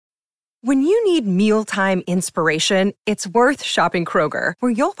When you need mealtime inspiration, it's worth shopping Kroger,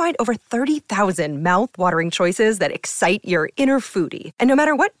 where you'll find over 30,000 mouth-watering choices that excite your inner foodie. And no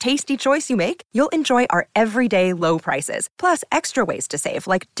matter what tasty choice you make, you'll enjoy our everyday low prices, plus extra ways to save,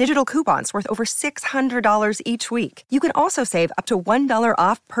 like digital coupons worth over $600 each week. You can also save up to $1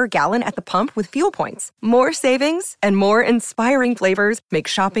 off per gallon at the pump with fuel points. More savings and more inspiring flavors make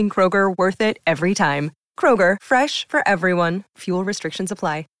shopping Kroger worth it every time. Kroger, fresh for everyone. Fuel restrictions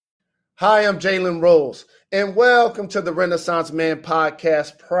apply. Hi, I'm Jalen Rose, and welcome to the Renaissance Man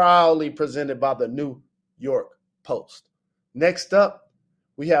podcast, proudly presented by the New York Post. Next up,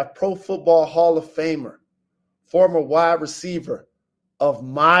 we have Pro Football Hall of Famer, former wide receiver of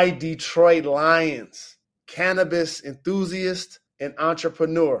my Detroit Lions, cannabis enthusiast and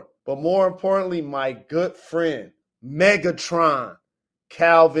entrepreneur, but more importantly, my good friend, Megatron,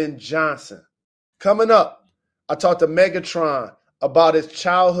 Calvin Johnson. Coming up, I talked to Megatron about his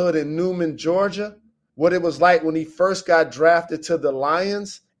childhood in Newman, Georgia, what it was like when he first got drafted to the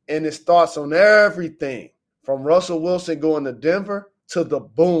Lions, and his thoughts on everything from Russell Wilson going to Denver to the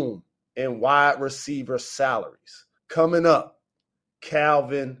boom in wide receiver salaries. Coming up,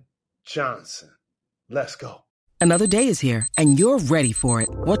 Calvin Johnson. Let's go. Another day is here, and you're ready for it.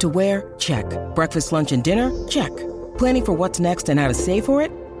 What to wear? Check. Breakfast, lunch, and dinner? Check. Planning for what's next and how to save for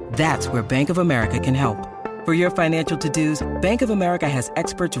it? That's where Bank of America can help. For your financial to-dos, Bank of America has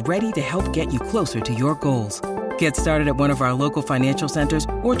experts ready to help get you closer to your goals. Get started at one of our local financial centers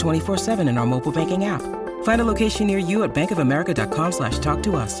or 24/7 in our mobile banking app. Find a location near you at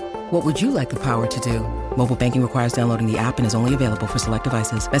bankofamerica.com/talktous. What would you like the power to do? Mobile banking requires downloading the app and is only available for select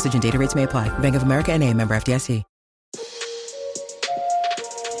devices. Message and data rates may apply. Bank of America N.A., member FDIC.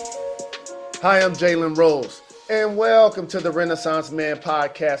 Hi, I'm Jalen Rose, and welcome to the Renaissance Man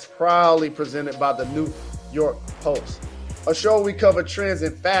podcast, proudly presented by the New York Post, a show we cover trends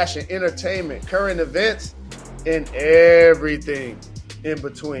in fashion, entertainment, current events, and everything in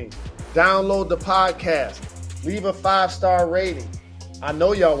between. Download the podcast, leave a 5-star rating. I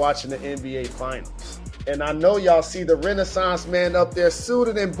know y'all watching the NBA Finals, and I know y'all see the Renaissance Man up there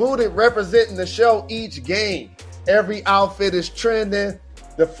suited and booted representing the show each game. Every outfit is trending,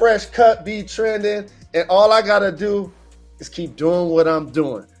 the fresh cut be trending, and all I gotta do is keep doing what I'm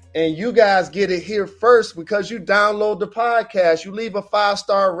doing. And you guys get it here first because you download the podcast. You leave a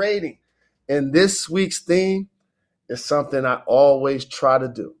 5-star rating. And this week's theme is something I always try to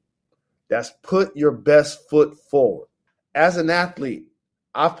do. That's put your best foot forward. As an athlete,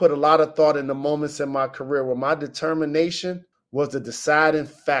 I've put a lot of thought in the moments in my career where my determination was the deciding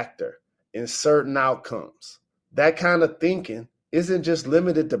factor in certain outcomes. That kind of thinking isn't just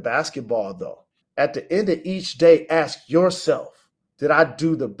limited to basketball, though. At the end of each day, ask yourself, did I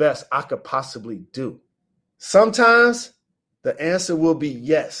do the best I could possibly do? Sometimes the answer will be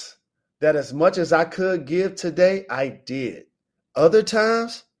yes, that as much as I could give today, I did. Other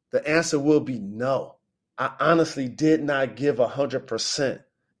times, the answer will be no. I honestly did not give 100%.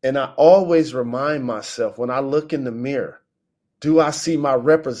 And I always remind myself when I look in the mirror, do I see my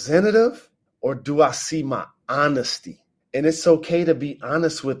representative or do I see my honesty? And it's okay to be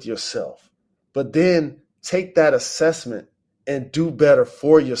honest with yourself, but then take that assessment and do better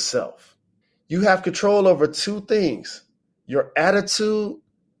for yourself. You have control over two things, your attitude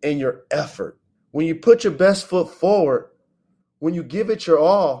and your effort. When you put your best foot forward, when you give it your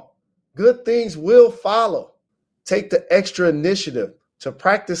all, good things will follow. Take the extra initiative to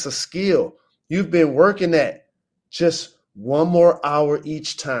practice a skill you've been working at just one more hour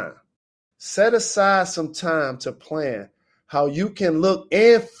each time. Set aside some time to plan how you can look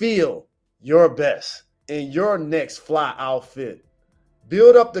and feel your best in your next fly outfit.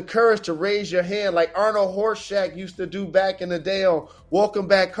 Build up the courage to raise your hand like Arnold Horshack used to do back in the day on Welcome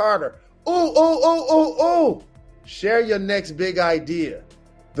Back Carter. Ooh, ooh, ooh, ooh, ooh. Share your next big idea.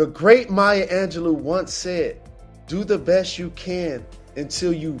 The great Maya Angelou once said, do the best you can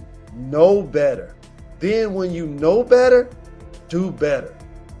until you know better. Then when you know better, do better.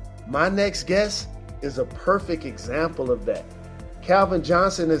 My next guest is a perfect example of that. Calvin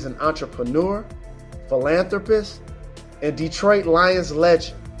Johnson is an entrepreneur, philanthropist, and Detroit Lions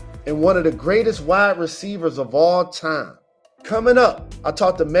legend, and one of the greatest wide receivers of all time. Coming up, I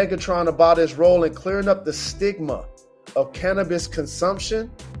talked to Megatron about his role in clearing up the stigma of cannabis consumption,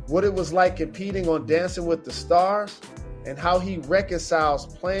 what it was like competing on Dancing with the Stars, and how he reconciles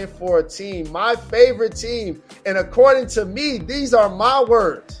playing for a team, my favorite team, and according to me, these are my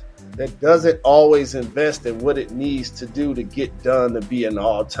words, that doesn't always invest in what it needs to do to get done to be an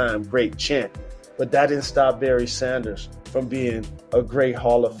all-time great champion. But that didn't stop Barry Sanders from being a great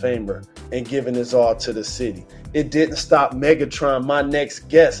Hall of Famer and giving his all to the city. It didn't stop Megatron, my next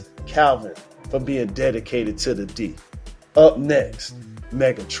guest, Calvin, from being dedicated to the D. Up next,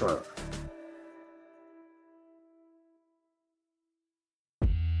 Megatron.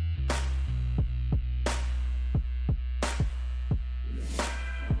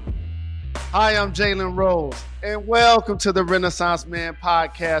 Hi, I'm Jalen Rose, and welcome to the Renaissance Man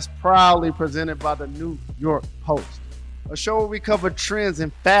podcast, proudly presented by the New York Post, a show where we cover trends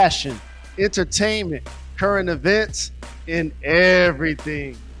in fashion, entertainment, current events, and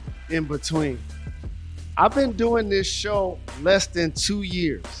everything in between. I've been doing this show less than 2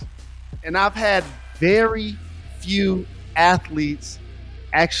 years, and I've had very few athletes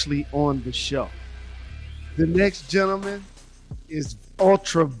actually on the show. The next gentleman is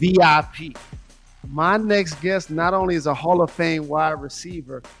ultra VIP. My next guest not only is a Hall of Fame wide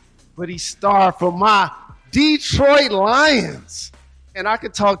receiver, but he starred for my Detroit Lions. And I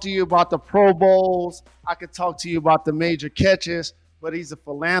could talk to you about the Pro Bowls. I could talk to you about the major catches, but he's a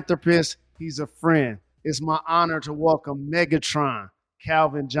philanthropist. He's a friend. It's my honor to welcome Megatron,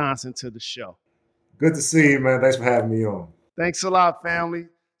 Calvin Johnson, to the show. Good to see you, man. Thanks for having me on. Thanks a lot, family.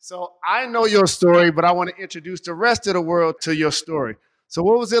 So I know your story, but I want to introduce the rest of the world to your story. So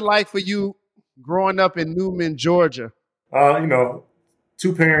what was it like for you growing up in Newman, Georgia?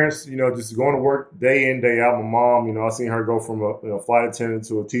 Two parents, just going to work day in, day out. My mom, I seen her go from a flight attendant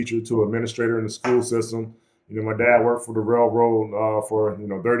to a teacher to administrator in the school system. My dad worked for the railroad for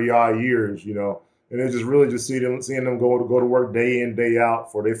 30-odd years, and it just really seeing them go to work day in, day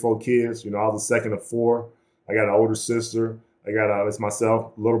out for their 4 kids. I was the second of 4. I got an older sister. I got it's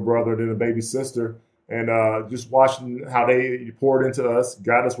myself, little brother, then a baby sister. And just watching how they poured into us,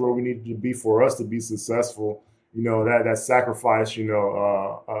 got us where we needed to be for us to be successful. That sacrifice,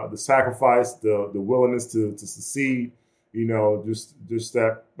 the sacrifice, the willingness to succeed, just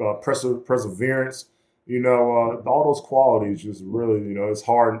that perseverance, all those qualities just really, it's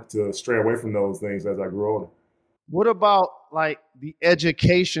hard to stray away from those things as I grew older. What about like the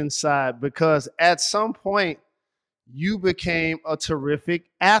education side? Because at some point, you became a terrific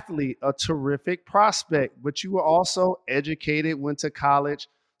athlete, a terrific prospect, but you were also educated, went to college.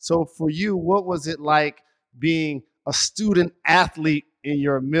 So for you, what was it like being a student athlete in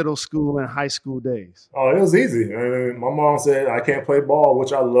your middle school and high school days? Oh, it was easy. My mom said, I can't play ball,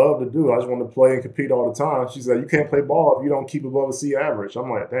 which I love to do. I just want to play and compete all the time. She said, you can't play ball if you don't keep above a C average. I'm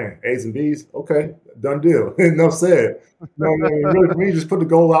like, dang, A's and B's? Okay, done deal. Enough said. Really, for me, just put the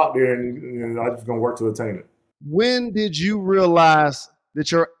goal out there and I'm just going to work to attain it. When did you realize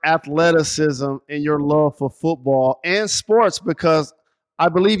that your athleticism and your love for football and sports, because I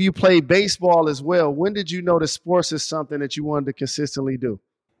believe you played baseball as well, when did you know that sports is something that you wanted to consistently do?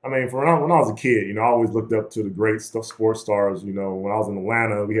 I mean, when I was a kid, I always looked up to the great sports stars. When I was in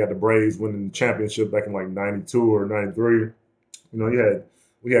Atlanta, we had the Braves winning the championship back in like 92 or 93.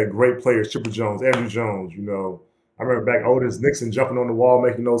 We had great players, Chipper Jones, Andrew Jones, I remember back Otis Nixon jumping on the wall,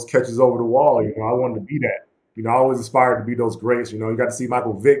 making those catches over the wall. I wanted to be that. I always aspired to be those greats. You got to see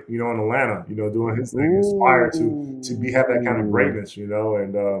Michael Vick, in Atlanta, doing his thing, inspired to have that kind of greatness,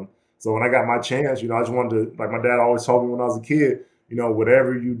 And so when I got my chance, I just wanted to, like my dad always told me when I was a kid,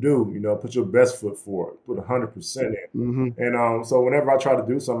 whatever you do, put your best foot forward, put 100% in. Mm-hmm. And so whenever I try to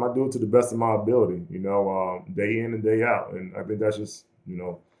do something, I do it to the best of my ability, day in and day out. And I think that's just,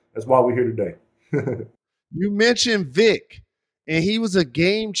 that's why we're here today. You mentioned Vick, and he was a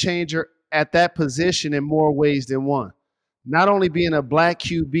game changer at that position in more ways than one. Not only being a black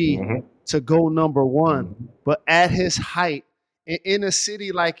QB to go number one, but at his height in a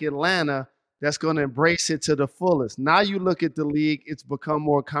city like Atlanta that's going to embrace it to the fullest. Now you look at the league, it's become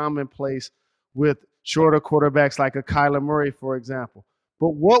more commonplace with shorter quarterbacks like a Kyler Murray, for example.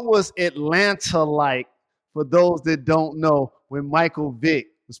 But what was Atlanta like for those that don't know when Michael Vick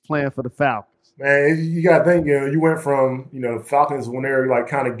was playing for the Falcons? Man, you got to think, you went from, the Falcons when they were like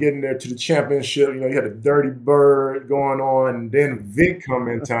kind of getting there to the championship. You had a Dirty Bird going on, and then Vic come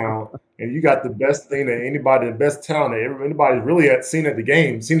in town, and you got the best thing that the best talent that anybody's really seen in the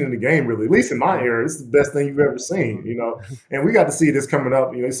game, really, at least in my era. This is the best thing you've ever seen, And we got to see this coming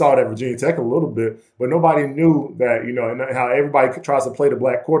up. You saw it at Virginia Tech a little bit, but nobody knew that, and how everybody tries to play the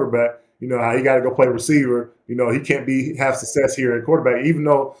black quarterback. How he got to go play receiver. He can't have success here at quarterback, even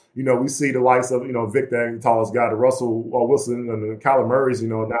though, we see the likes of, Vic, the tallest guy, the Russell Wilson and the Kyler Murrays,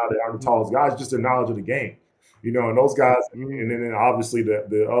 now they are the tallest guys, just their knowledge of the game. And those guys, and then obviously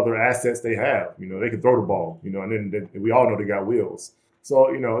the other assets they have, they can throw the ball, and then we all know they got wheels.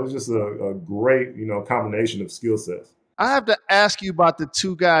 So, it's just a great, combination of skill sets. I have to ask you about the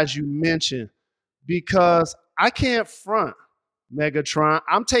two guys you mentioned, because I can't front Megatron.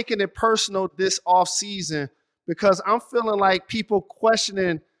 I'm taking it personal this offseason because I'm feeling like people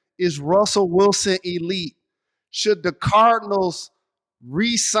questioning, is Russell Wilson elite? Should the Cardinals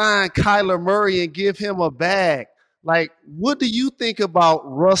re-sign Kyler Murray and give him a bag? Like, what do you think about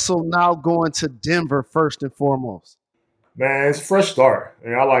Russell now going to Denver first and foremost? Man, it's a fresh start.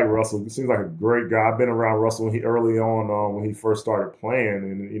 And I like Russell. He seems like a great guy. I've been around Russell early on when he first started playing.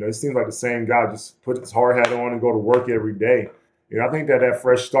 And, he seems like the same guy, just put his hard hat on and go to work every day. I think that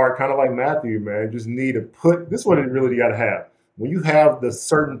fresh start, kind of like Matthew, man, just need to put – this is what it really got to have. When you have the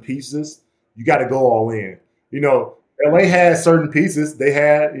certain pieces, you got to go all in. LA had certain pieces. They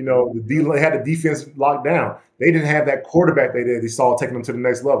had, they had the defense locked down. They didn't have that quarterback they saw taking them to the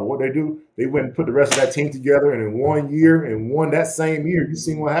next level. What they do, they went and put the rest of that team together, and in 1 year and won that same year, you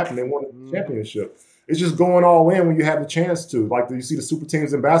seen what happened. They won the championship. It's just going all in when you have the chance to. Like you see the super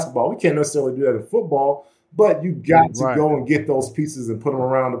teams in basketball. We can't necessarily do that in football, but you got to go and get those pieces and put them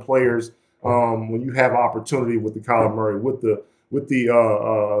around the players when you have opportunity with the Kyler Murray, with the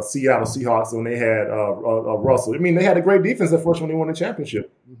Seattle Seahawks when they had Russell. I mean, they had a great defense at first when they won the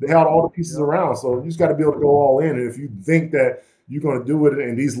championship. They had all the pieces around, so you just got to be able to go all in. And if you think that you're going to do it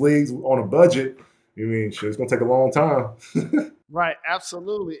in these leagues on a budget, it's going to take a long time. Right,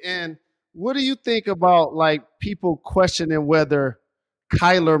 absolutely. And what do you think about like people questioning whether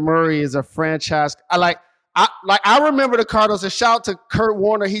Kyler Murray is a franchise? I remember the Cardinals. A shout out to Kurt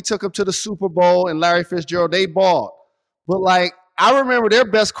Warner. He took them to the Super Bowl, and Larry Fitzgerald. They balled, but like. I remember their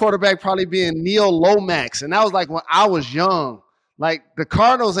best quarterback probably being Neil Lomax, and that was like when I was young. Like the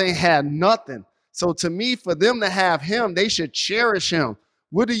Cardinals ain't had nothing. So to me, for them to have him, they should cherish him.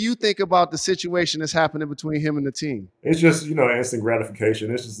 What do you think about the situation that's happening between him and the team? It's just, instant gratification.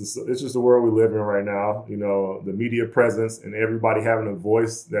 It's just the world we live in right now. The media presence and everybody having a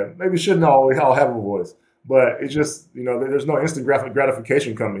voice that maybe shouldn't all have a voice. But it's just, there's no instant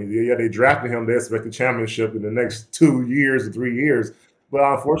gratification coming. Yeah, they drafted him. They expect the championship in the next 2 years or 3 years. But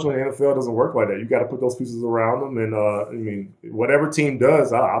unfortunately, the NFL doesn't work like that. You got to put those pieces around them. And, whatever team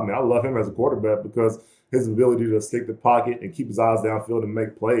does, I love him as a quarterback because his ability to stick the pocket and keep his eyes downfield and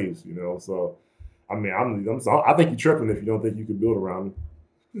make plays, So, I think you're tripping if you don't think you can build around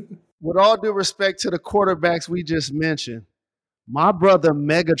him. With all due respect to the quarterbacks we just mentioned, my brother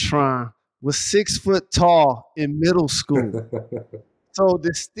Megatron was 6 foot tall in middle school. So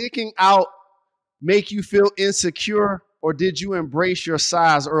did sticking out make you feel insecure, or did you embrace your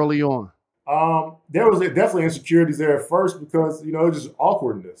size early on? There was definitely insecurities there at first because, it was just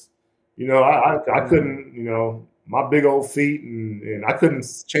awkwardness. I couldn't, my big old feet and I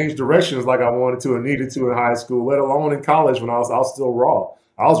couldn't change directions like I wanted to and needed to in high school, let alone in college when I was still raw.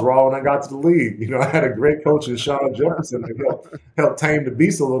 I was raw when I got to the league. I had a great coach in Sean Jefferson that helped tame the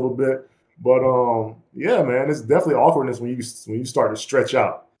beast a little bit. But yeah, man, it's definitely awkwardness when you start to stretch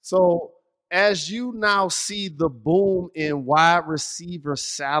out. So as you now see the boom in wide receiver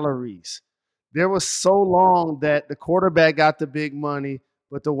salaries, there was so long that the quarterback got the big money,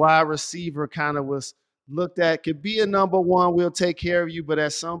 but the wide receiver kind of was looked at, could be a number one, we'll take care of you, but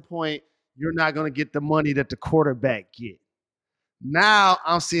at some point, you're not going to get the money that the quarterback get. Now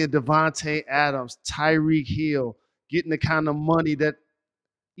I'm seeing Devontae Adams, Tyreek Hill getting the kind of money that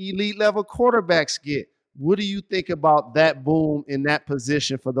elite level quarterbacks get. What do you think about that boom in that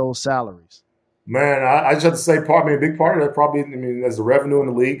position for those salaries? Man, I just have to say, a big part of that probably, as the revenue in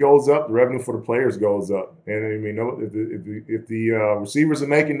the league goes up, the revenue for the players goes up. And if the receivers are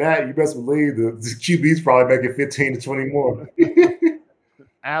making that, you best believe the QB's probably making 15 to 20 more.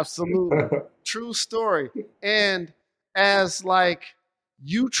 Absolutely. True story. And as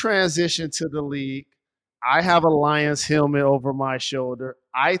you transition to the league, I have a Lions helmet over my shoulder.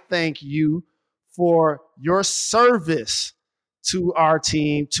 I thank you for your service to our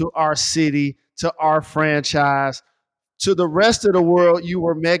team, to our city, to our franchise. To the rest of the world, you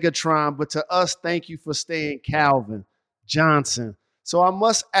were Megatron, but to us, thank you for staying Calvin Johnson. So I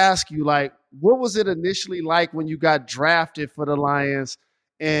must ask you, what was it initially like when you got drafted for the Lions?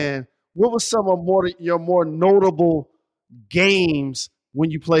 And what was some of your more notable games when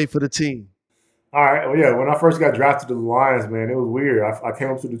you played for the team? All right. Well, yeah, when I first got drafted to the Lions, man, it was weird. I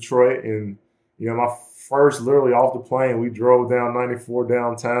came up to Detroit and, my first literally off the plane, we drove down 94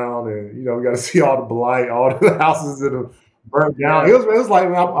 downtown and, we got to see all the blight, all the houses that have burnt down. It was like,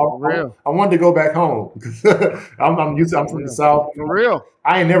 man, I wanted to go back home because I'm from the South. For real.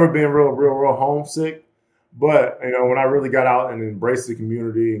 I ain't never been real homesick. But, when I really got out and embraced the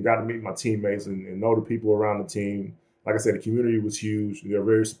community and got to meet my teammates and know the people around the team, like I said, the community was huge. They're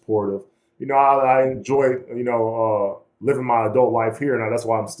very supportive. I enjoyed, living my adult life here. Now that's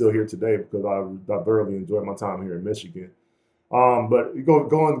why I'm still here today, because I thoroughly enjoyed my time here in Michigan. But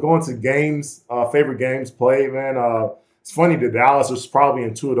going to games, favorite games played, man. It's funny that Dallas was probably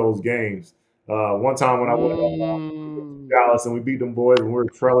in 2 of those games. One time when I went to Dallas and we beat them boys and we were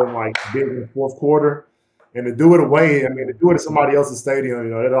trailing like big in the fourth quarter. And to do it away, I mean, to do it at somebody else's stadium,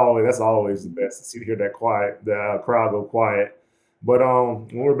 that's always the best. To hear that quiet, the crowd go quiet. But when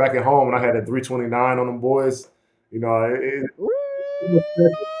we were back at home and I had a 329 on them boys, it was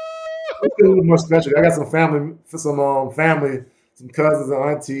a little more special. I got some family, some cousins and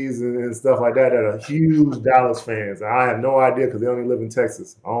aunties and stuff like that are huge Dallas fans. I have no idea because they only live in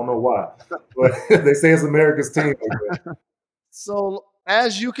Texas. I don't know why, but they say it's America's team. So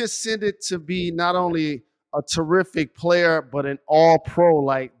as you consider to be not only a terrific player, but an all-pro,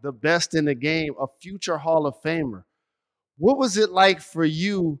 like the best in the game, a future Hall of Famer, what was it like for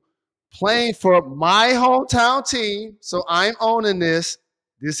you playing for my hometown team? So I'm owning this.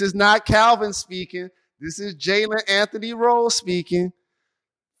 This is not Calvin speaking. This is Jalen Anthony Rose speaking.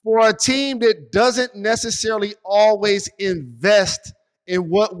 For a team that doesn't necessarily always invest in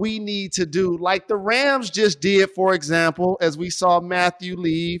what we need to do, like the Rams just did, for example, as we saw Matthew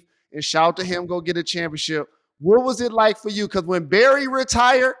leave, and shout to him, go get a championship. What was it like for you? Because when Barry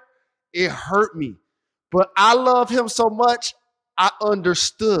retired, it hurt me. But I love him so much, I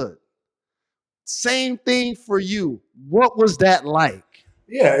understood. Same thing for you. What was that like?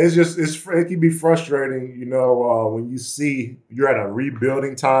 Yeah, it can be frustrating, when you see you're at a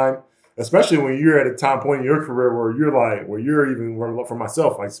rebuilding time, especially when you're at a point in your career where for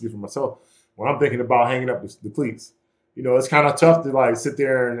myself, I speak for myself, when I'm thinking about hanging up the cleats. It's kind of tough to like sit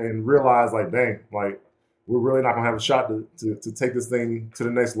there and realize like, dang, like we're really not gonna have a shot to take this thing to the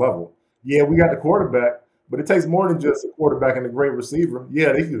next level. Yeah, we got the quarterback, but it takes more than just a quarterback and a great receiver.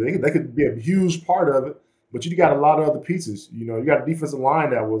 Yeah, they could be a huge part of it. But you got a lot of other pieces. You got a defensive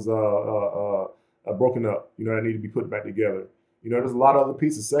line that was broken up, that need to be put back together. There's a lot of other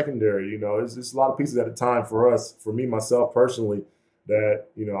pieces secondary. It's just a lot of pieces at a time for us, for me, myself personally, that,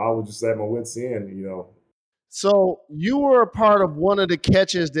 I would just at my wits' end, So you were a part of one of the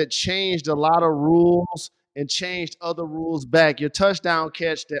catches that changed a lot of rules and changed other rules back. Your touchdown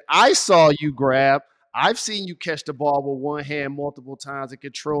catch that I saw you grab. I've seen you catch the ball with one hand multiple times and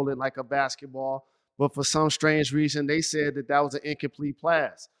control it like a basketball. But for some strange reason, they said that was an incomplete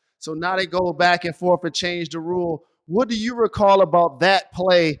pass. So now they go back and forth and change the rule. What do you recall about that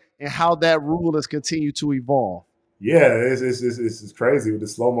play and how that rule has continued to evolve? Yeah, it's crazy. With the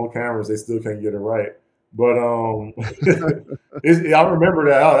slow-mo cameras, they still can't get it right. But I remember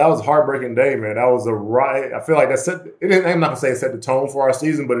that. Oh, that was a heartbreaking day, man. That was I feel like I'm not going to say it set the tone for our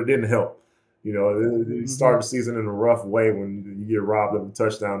season, but it didn't help. It started the season in a rough way when you get robbed of a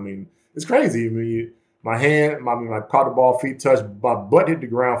touchdown. I mean, it's crazy. I mean, I caught the ball, feet touched, my butt hit the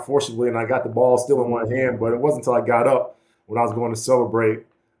ground forcibly, and I got the ball still in one hand. But it wasn't until I got up when I was going to celebrate,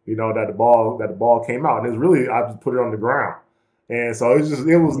 that the ball came out. And it was really, I just put it on the ground. And so it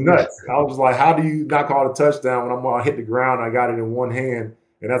was nuts. I was just like, how do you not call a touchdown when I'm going to hit the ground? I got it in one hand,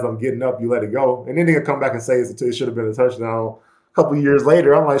 and as I'm getting up, you let it go. And then they come back and say it should have been a touchdown. A couple of years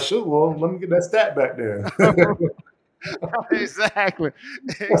later, I'm like, shoot, well, let me get that stat back then. Exactly.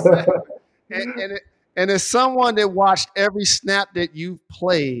 And as someone that watched every snap that you've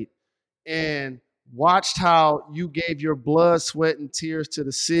played and watched how you gave your blood, sweat, and tears to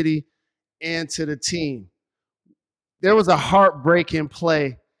the city and to the team, there was a heartbreaking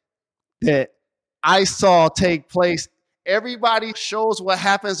play that I saw take place. Everybody shows what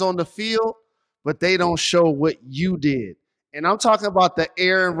happens on the field, but they don't show what you did. And I'm talking about the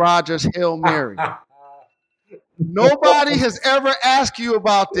Aaron Rodgers Hail Mary. Nobody has ever asked you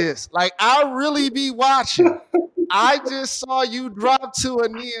about this. Like, I really be watching. I just saw you drop to a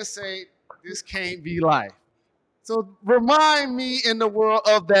knee and say, this can't be life. So remind me in the world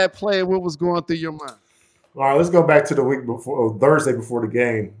of that play, what was going through your mind. All right, let's go back to the week before, Thursday before the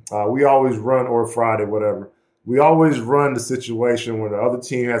game. We always run, or Friday, whatever. We always run the situation where the other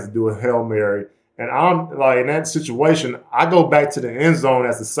team has to do a Hail Mary. And I'm like, in that situation, I go back to the end zone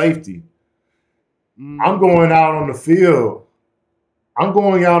as a safety. I'm going out on the field. And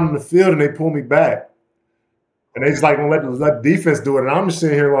they pull me back. And they just like gonna let the defense do it. And I'm just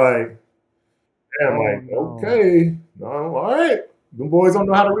sitting here like, okay, no, all right. Them boys don't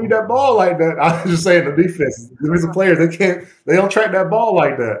know how to read that ball like that. I'm just saying the defense. There's some players they don't track that ball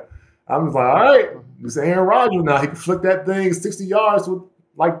like that. I'm just like, all right, it's Aaron Rodgers now. He can flick that thing 60 yards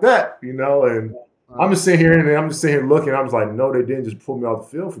like that, and I'm just sitting here looking. I was like, no, they didn't just pull me off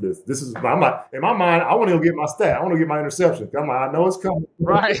the field for this. This is, I'm like, in my mind, I want to go get my stat. I want to get my interception. I'm like, I know it's coming.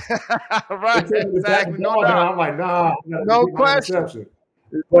 Right. Right. Exactly. No, I'm like, nah. No question.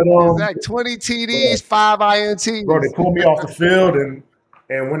 But, exactly. 20 TDs, 5 INTs. Bro, they pulled me off the field, and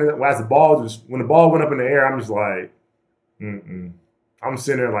when the ball went up in the air, I'm just like, I'm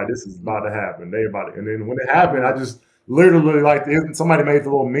sitting there like, this is about to happen. And then when it happened, I just literally, like, somebody made the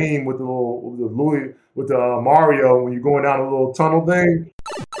little meme with the Mario when you're going down a little tunnel thing.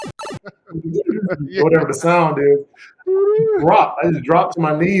 Whatever the sound is. I just dropped to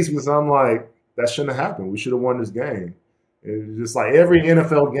my knees because I'm like, that shouldn't have happened. We should have won this game. It's just like every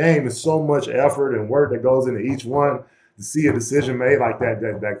NFL game is so much effort and work that goes into each one. To see a decision made like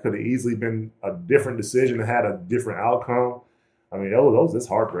that could have easily been a different decision and had a different outcome. I mean, that's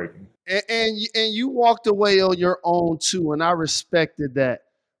heartbreaking. And you walked away on your own too, and I respected that.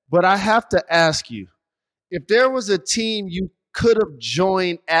 But I have to ask you, if there was a team you could have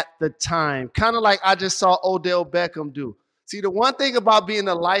joined at the time, kind of like I just saw Odell Beckham do. See, the one thing about being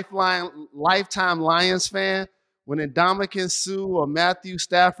a lifetime Lions fan, when Ndamukong Suh or Matthew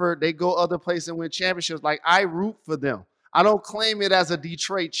Stafford, they go other places and win championships, like I root for them. I don't claim it as a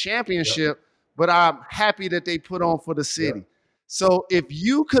Detroit championship, but I'm happy that they put on for the city. Yep. So if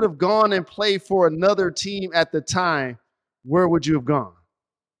you could have gone and played for another team at the time, where would you have gone?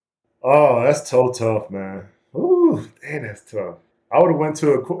 Oh, that's so tough, man. Ooh, damn, that's tough. I would have went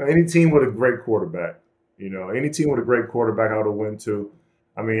to any team with a great quarterback. Any team with a great quarterback I would have went to.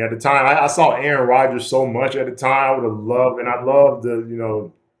 I mean, at the time, I saw Aaron Rodgers so much at the time. I would have loved, and I loved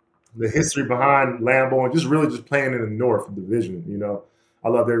the history behind Lambeau and just playing in the North Division. I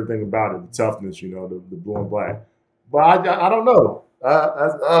loved everything about it, the toughness, the blue and black. But I don't know.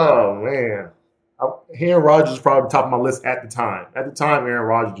 Oh man, Aaron Rodgers is probably top of my list at the time. At the time, Aaron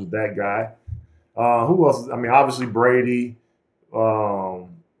Rodgers was that guy. Who else? I mean, obviously Brady, but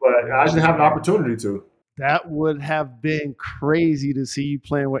I didn't have an opportunity to. That would have been crazy to see you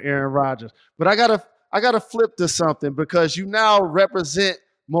playing with Aaron Rodgers. But I gotta flip to something because you now represent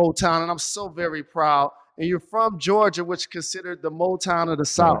Motown, and I'm so very proud. And you're from Georgia, which is considered the Motown of the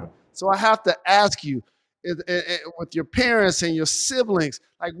South. So I have to ask you, with your parents and your siblings,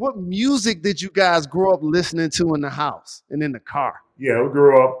 like what music did you guys grow up listening to in the house and in the car? Yeah, we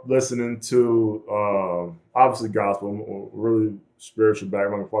grew up listening to obviously gospel, really spiritual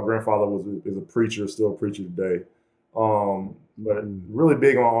background. My grandfather is a preacher, still a preacher today, but really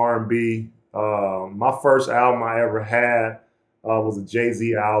big on R&B. My first album I ever had was a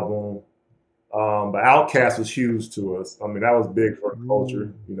Jay-Z album. But Outkast was huge to us. I mean, that was big for the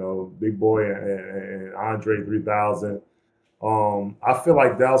culture, Big Boy and Andre 3000. I feel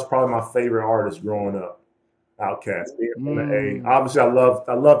like that was probably my favorite artist growing up. Outkast, being from the A. Obviously, I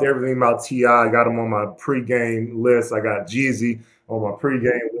loved everything about T.I. I got him on my pregame list. I got Jeezy on my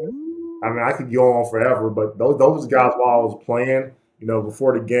pregame list. I mean, I could go on forever, but those guys while I was playing,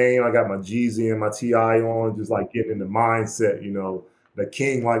 before the game, I got my Jeezy and my T.I. on, just like getting in the mindset, the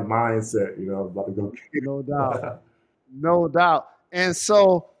king-like mindset, about to go kick. No doubt. No doubt. And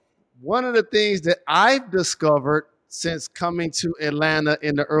so one of the things that I've discovered since coming to Atlanta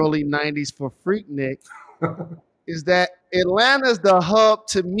in the early 90s for Freaknik is that Atlanta's the hub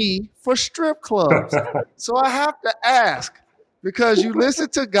to me for strip clubs. So I have to ask, because you listen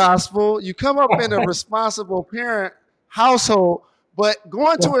to gospel, you come up in a responsible parent household, but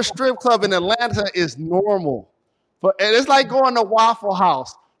going to a strip club in Atlanta is normal. And it's like going to Waffle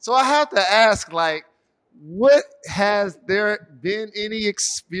House. So I have to ask, like, has there been any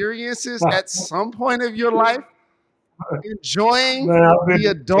experiences at some point of your life enjoying the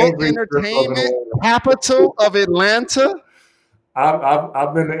adult entertainment capital of Atlanta?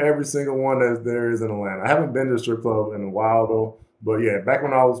 I've been to every single one that there is in Atlanta. I haven't been to a strip club in a while though. But yeah, back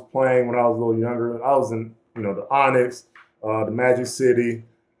when I was playing, when I was a little younger, I was in the Onyx, the Magic City.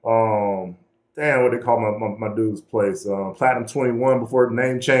 What they call my dude's place? Platinum 21 before the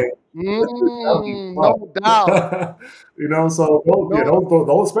name change. No doubt. So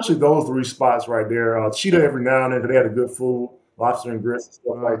those, especially those three spots right there. Cheetah every now and then, they had a good food, lobster and grits and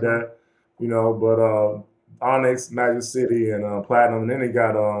stuff like that. But Onyx, Magic City, and Platinum, and then they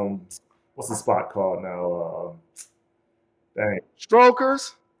got what's the spot called now?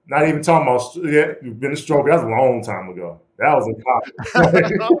 Strokers. Not even talking about you've been a stroker. That was a long time ago. That was in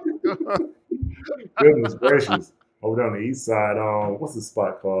college. Goodness gracious. Over there on the east side, what's the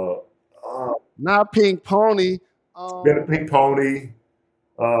spot called? Not Pink Pony. Been a Pink Pony.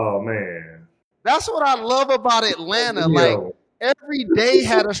 Oh man. That's what I love about Atlanta. Like every day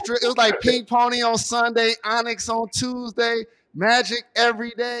had a strip. It was like Pink Pony on Sunday, Onyx on Tuesday, Magic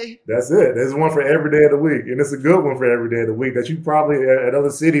every day. That's it. There's one for every day of the week, and it's a good one for every day of the week that you probably at other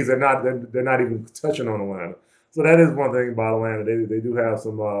cities they're not even touching on Atlanta. So that is one thing about Atlanta. They do have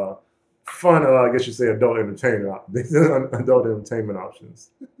some fun, I guess you say, adult entertainment options.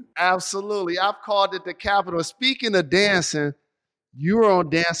 Absolutely. I've called it the capital. Speaking of dancing, you were on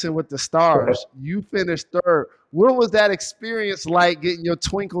Dancing with the Stars. You finished third. What was that experience like getting your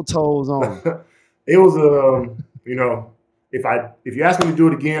twinkle toes on? It was if you ask me to do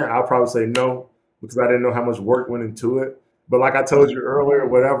it again, I'll probably say no because I didn't know how much work went into it. But like I told you earlier,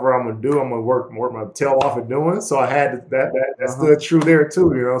 whatever I'm gonna do, I'm gonna work my tail off at doing. So I had that stood true there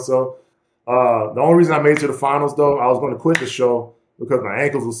too, So the only reason I made it to the finals, though, I was going to quit the show because my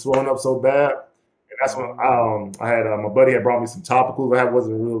ankles were swelling up so bad. And that's when I had my buddy had brought me some topicals. I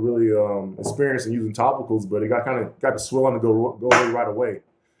wasn't really experienced in using topicals, but it got the swelling to go away right away.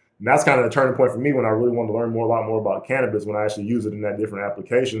 And that's kind of the turning point for me when I really wanted to learn a lot more about cannabis when I actually use it in that different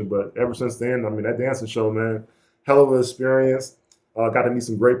application. But ever since then, that dancing show, man, hell of an experience. Got to meet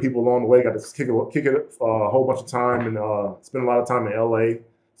some great people along the way. Got to kick it a whole bunch of time and spend a lot of time in LA.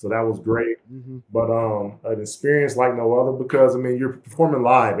 So that was great. Mm-hmm. But an experience like no other because, you're performing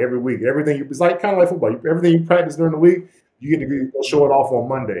live every week. It's like kind of like football. Everything you practice during the week, you get to go show it off on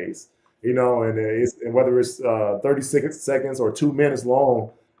Mondays. And whether it's 30 seconds or 2 minutes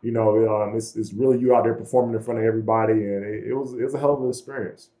long, it's really you out there performing in front of everybody. And it was a hell of an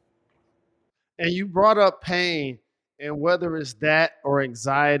experience. And you brought up pain, and whether it's that or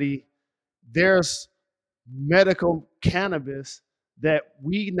anxiety, there's medical cannabis that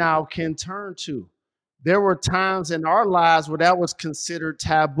we now can turn to. There were times in our lives where that was considered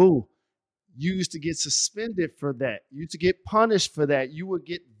taboo. You used to get suspended for that. You used to get punished for that. You would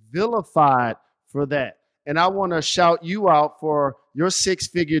get vilified for that. And I want to shout you out for your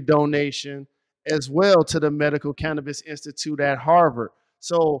 6-figure donation as well to the Medical Cannabis Institute at Harvard.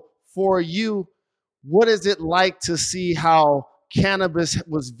 So for you, what is it like to see how cannabis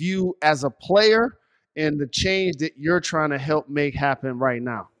was viewed as a player and the change that you're trying to help make happen right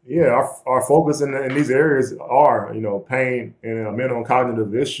now? Yeah, our focus in these areas are, pain and mental and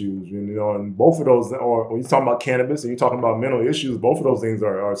cognitive issues. And both of those, or when you're talking about cannabis and you're talking about mental issues, both of those things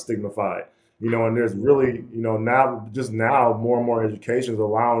are stigmatized. And there's really, now more and more education is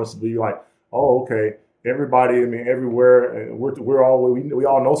allowing us to be like, oh, okay, everybody, everywhere, we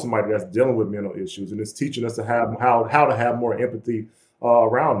all know somebody that's dealing with mental issues, and it's teaching us to have how to have more empathy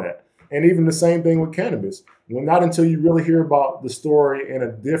around that. And even the same thing with cannabis. Not until you really hear about the story in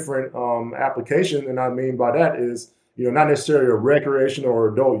a different application, and I mean by that is, not necessarily a recreational or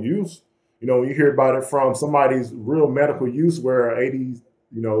adult use. When you hear about it from somebody's real medical use where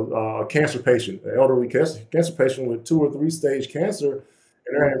a cancer patient, an elderly cancer patient with 2 or 3 stage cancer,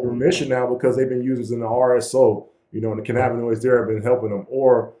 and they're in remission now because they've been using the RSO, and the cannabinoids there have been helping them.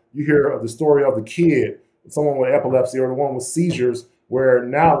 Or you hear the story of the kid, someone with epilepsy or the one with seizures, where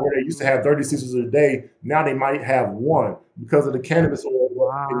they used to have 30 seizures a day, now they might have 1 because of the cannabis oil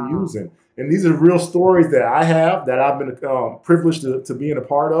they're using. And these are real stories that I have, that I've been privileged to being a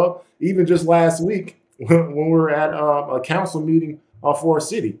part of. Even just last week when we were at a council meeting for a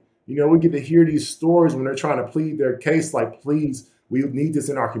city, we get to hear these stories when they're trying to plead their case, like, please, we need this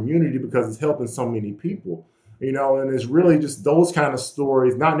in our community because it's helping so many people. And it's really just those kind of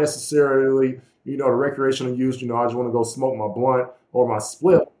stories, not necessarily, the recreational use, I just want to go smoke my blunt or my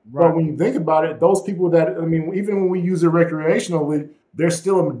split. Right. But when you think about it, those people that, even when we use it recreationally, there's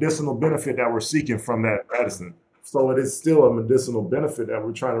still a medicinal benefit that we're seeking from that medicine. So it is still a medicinal benefit that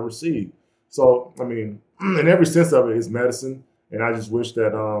we're trying to receive. So, in every sense of it is medicine. And I just wish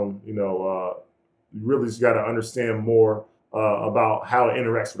that, you really just got to understand more about how it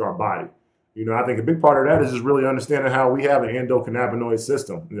interacts with our body. I think a big part of that is just really understanding how we have an endocannabinoid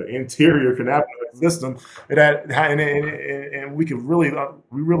system, the interior cannabinoid system, and we can really,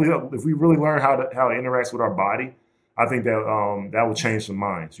 if we really learn how it interacts with our body, I think that that will change some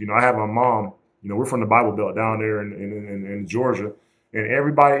minds. I have my mom. We're from the Bible Belt down there in Georgia, and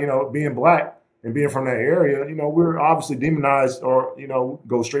everybody, being black and being from that area, we're obviously demonized or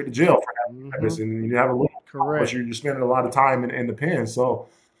go straight to jail for having cannabis, and you have a little, but you're spending a lot of time in the pen. So.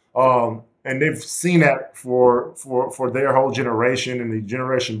 And they've seen that for their whole generation and the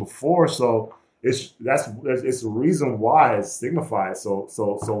generation before. So it's the reason why it's signified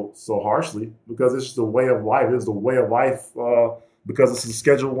so harshly, because it's just a way of life. It's the way of life because it's a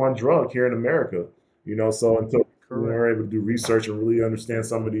Schedule I drug here in America. So until we're able to do research and really understand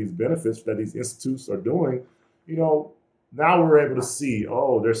some of these benefits that these institutes are doing, now we're able to see,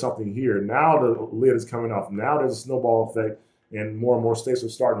 oh, there's something here. Now the lid is coming off. Now there's a snowball effect. And more states are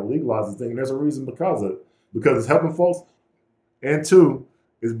starting to legalize the thing. And there's a reason because it's helping folks. And two,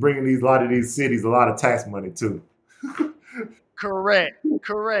 is bringing a lot of these cities a lot of tax money too. Correct.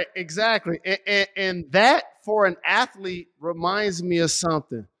 Exactly. And that for an athlete reminds me of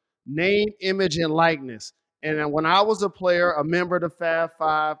something: name, image, and likeness. And when I was a player, a member of the Fab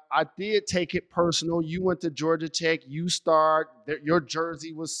Five, I did take it personal. You went to Georgia Tech, you starred, your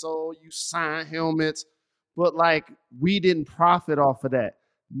jersey was sold, you signed helmets, but like we didn't profit off of that.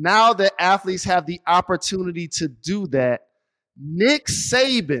 Now that athletes have the opportunity to do that, Nick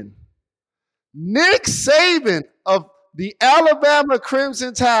Saban of the Alabama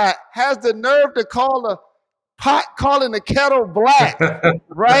Crimson Tide has the nerve to call a pot calling the kettle black,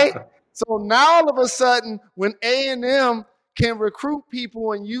 right? So now all of a sudden, when A&M can recruit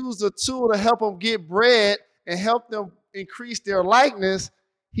people and use a tool to help them get bread and help them increase their likeness,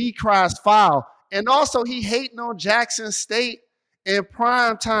 he cries foul. And also he hating on Jackson State in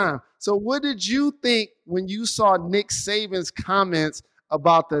prime time. So what did you think when you saw Nick Saban's comments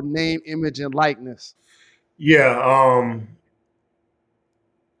about the name, image, and likeness? Yeah,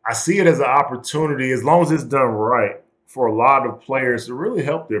 I see it as an opportunity, as long as it's done right, for a lot of players to really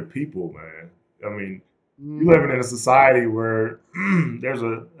help their people, man. I mean, you're living in a society where there's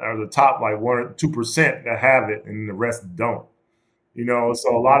a top like 1 or 2% that have it and the rest don't.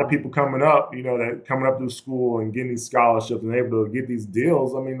 So a lot of people coming up, that coming up through school and getting these scholarships and able to get these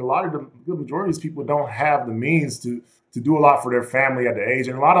deals. I mean, a lot of the good majority of these people don't have the means to do a lot for their family at the age.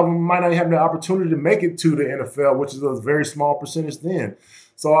 And a lot of them might not have the opportunity to make it to the NFL, which is a very small percentage then.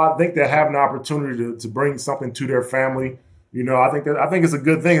 So I think that having the opportunity to bring something to their family, I think it's a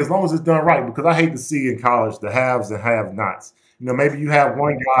good thing as long as it's done right, because I hate to see in college the haves and have-nots. Maybe you have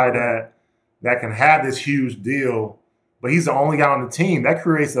one guy that can have this huge deal, but he's the only guy on the team. That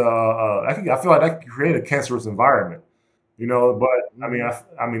creates I feel like that can create a cancerous environment. But I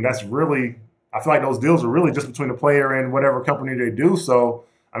mean that's really, I feel like those deals are really just between the player and whatever company they do. So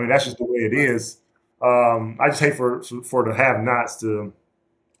I mean that's just the way it is. I just hate for the have-nots to.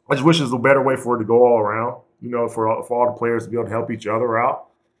 I just wish there's a better way for it to go all around. For all the players to be able to help each other out.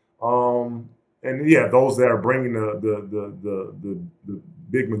 And yeah, those that are bringing the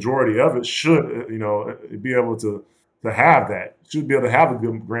big majority of it should be able to have that. Should be able to have a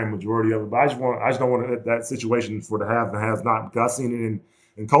good grand majority of it. But I just don't want that situation for the have and has not, because I've seen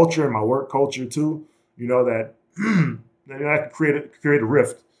it in culture, in my work culture too. That that can create a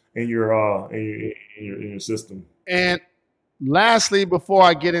rift in your system. And lastly, before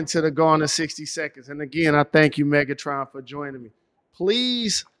I get into the Gone in 60 Seconds, and again, I thank you, Megatron, for joining me.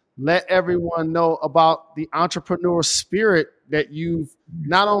 Please let everyone know about the entrepreneur spirit that you've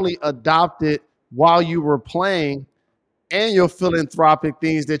not only adopted while you were playing and your philanthropic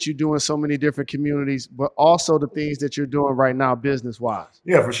things that you do in so many different communities, but also the things that you're doing right now business-wise.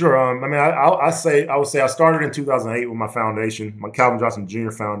 Yeah, for sure. I mean, I would say I started in 2008 with my foundation, my Calvin Johnson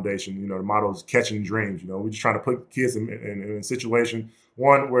Jr. Foundation. The motto is catching dreams. We're just trying to put kids in a situation,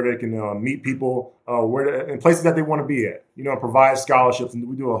 one, where they can meet people in places that they want to be at, provide scholarships. And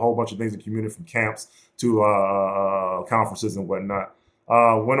we do a whole bunch of things in the community, from camps to conferences and whatnot.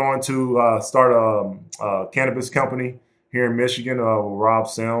 Went on to start a cannabis company here in Michigan with Rob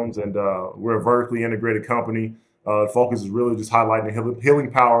Sims, and we're a vertically integrated company. The focus is really just highlighting the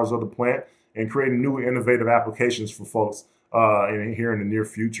healing powers of the plant and creating new innovative applications for folks here in the near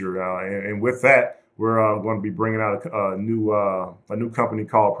future. And with that, we're going to be bringing out a new company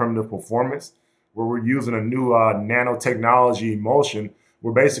called Primitive Performance, where we're using a new nanotechnology emulsion,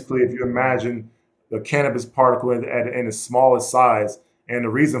 where basically, if you imagine the cannabis particle in its smallest size. And the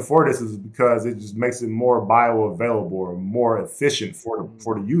reason for this is because it just makes it more bioavailable or more efficient for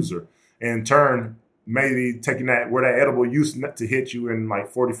the user. And in turn, maybe taking where that edible used to hit you in like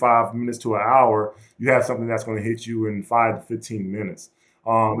 45 minutes to an hour, you have something that's going to hit you in 5 to 15 minutes.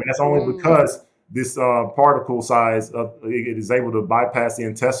 And that's only because this particle size it is able to bypass the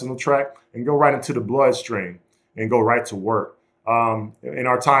intestinal tract and go right into the bloodstream and go right to work. In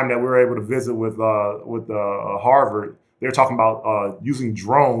our time that we were able to visit with Harvard, they're talking about using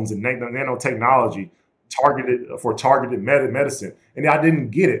drones and nanotechnology targeted medicine. And I didn't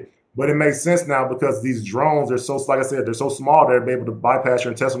get it, but it makes sense now, because these drones are so, like I said, they're so small, they're able to bypass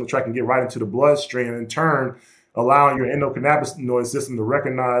your intestinal tract and get right into the bloodstream, and in turn, allowing your endocannabinoid system to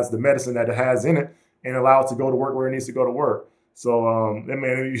recognize the medicine that it has in it and allow it to go to work where it needs to go to work. So,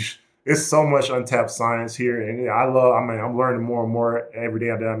 it's so much untapped science here. And I'm learning more and more every day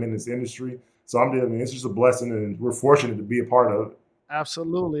that I'm in this industry. So it's just a blessing, and we're fortunate to be a part of it.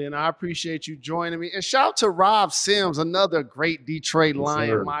 Absolutely, and I appreciate you joining me. And shout out to Rob Sims, another great Detroit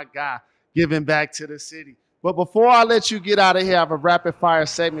Lion, my guy, giving back to the city. But before I let you get out of here, I have a rapid-fire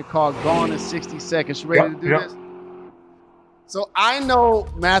segment called Gone in 60 Seconds. You ready to do this? So I know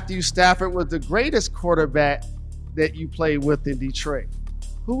Matthew Stafford was the greatest quarterback that you played with in Detroit.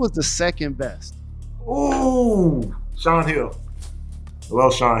 Who was the second best? Ooh, Sean Hill. I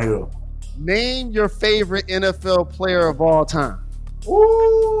love Sean Hill. Name your favorite NFL player of all time.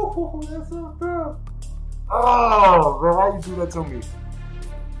 Ooh, that's so tough. Oh, man, why you do that to me?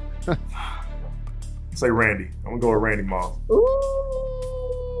 Say Randy. I'm going to go with Randy Moss.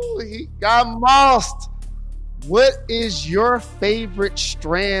 Ooh, he got mossed. What is your favorite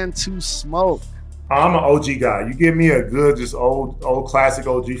strand to smoke? I'm an OG guy. You give me a good, just old classic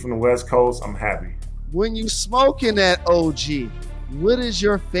OG from the West Coast, I'm happy. When you smoking that OG, what is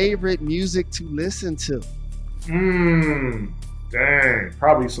your favorite music to listen to? Dang.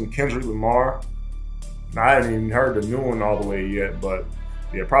 Probably some Kendrick Lamar. Now, I haven't even heard the new one all the way yet, but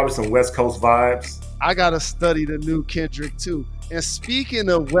yeah, probably some West Coast vibes. I got to study the new Kendrick too. And speaking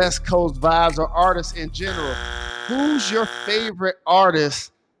of West Coast vibes or artists in general, who's your favorite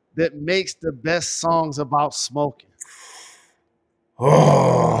artist that makes the best songs about smoking?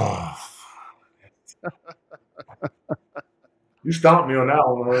 Oh. You stumped me on that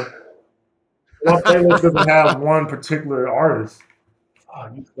one, man. My playlist doesn't have one particular artist. Oh,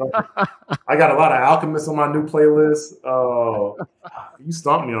 I got a lot of Alchemist on my new playlist. You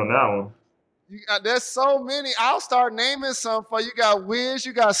stumped me on that one. There's so many. I'll start naming some for you. You got Wiz,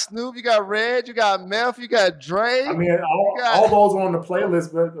 you got Snoop, you got Red, you got Meth, you got Dre. I mean, all those are on the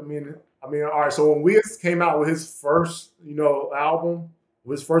playlist, but I mean, all right. So when Wiz came out with his first, album,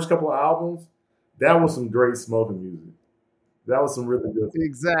 with his first couple of albums, that was some great smoking music. That was some really good stuff.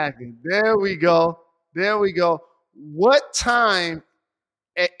 Exactly. There we go. What time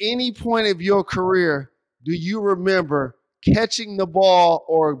at any point of your career do you remember catching the ball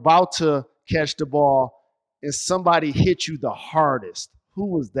or about to catch the ball and somebody hit you the hardest? Who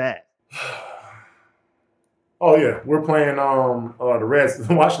was that? Oh yeah, we're playing the Reds,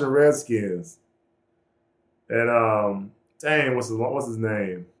 watching the Redskins, and dang, what's his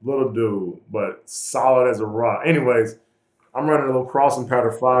name? Little dude, but solid as a rock. Anyways, I'm running a little crossing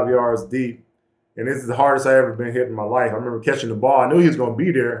pattern 5 yards deep, and this is the hardest I ever been hit in my life. I remember catching the ball. I knew he was going to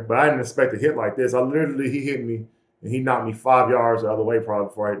be there, but I didn't expect a hit like this. He hit me, and he knocked me 5 yards the other way probably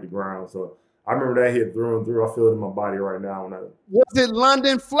before I hit the ground. So I remember that hit through and through. I feel it in my body right now. Was it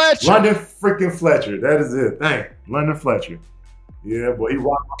London Fletcher? London freaking Fletcher. That is it. Dang, London Fletcher. Yeah, boy, he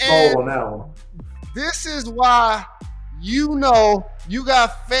rocked my soul on that one. This is why you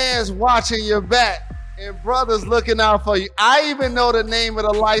got fans watching your back and brothers looking out for you. I even know the name of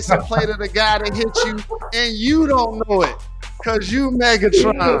the license plate of the guy that hit you, and you don't know it because you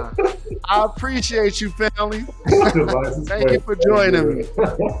Megatron. I appreciate you, family. Thank you for joining me.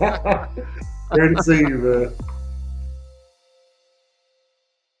 Great to see you, man.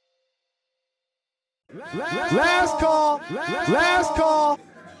 Last call.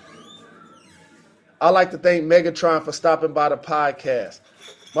 I'd like to thank Megatron for stopping by the podcast.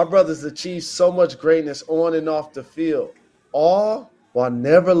 My brother's achieved so much greatness on and off the field, all while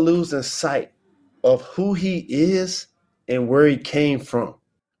never losing sight of who he is and where he came from.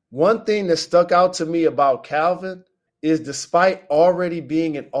 One thing that stuck out to me about Calvin is despite already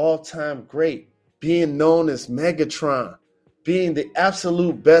being an all-time great, being known as Megatron, being the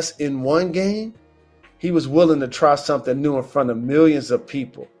absolute best in one game, he was willing to try something new in front of millions of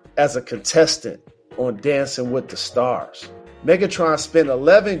people as a contestant on Dancing with the Stars. Megatron spent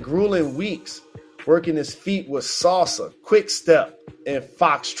 11 grueling weeks working his feet with salsa, quick step, and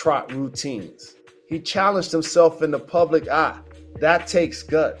foxtrot routines. He challenged himself in the public eye. That takes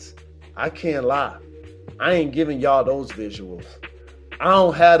guts. I can't lie. I ain't giving y'all those visuals. I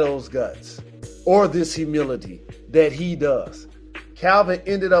don't have those guts or this humility that he does. Calvin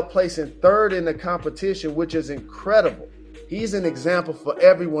ended up placing third in the competition, which is incredible. He's an example for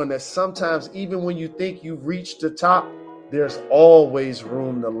everyone that sometimes even when you think you've reached the top, there's always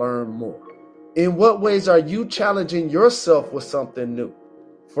room to learn more. In what ways are you challenging yourself with something new?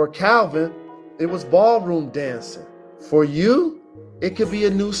 For Calvin, it was ballroom dancing. For you, it could be a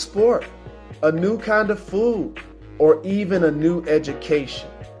new sport, a new kind of food, or even a new education.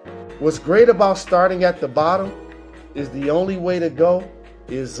 What's great about starting at the bottom is the only way to go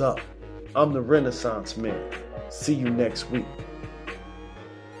is up. I'm the Renaissance Man. See you next week.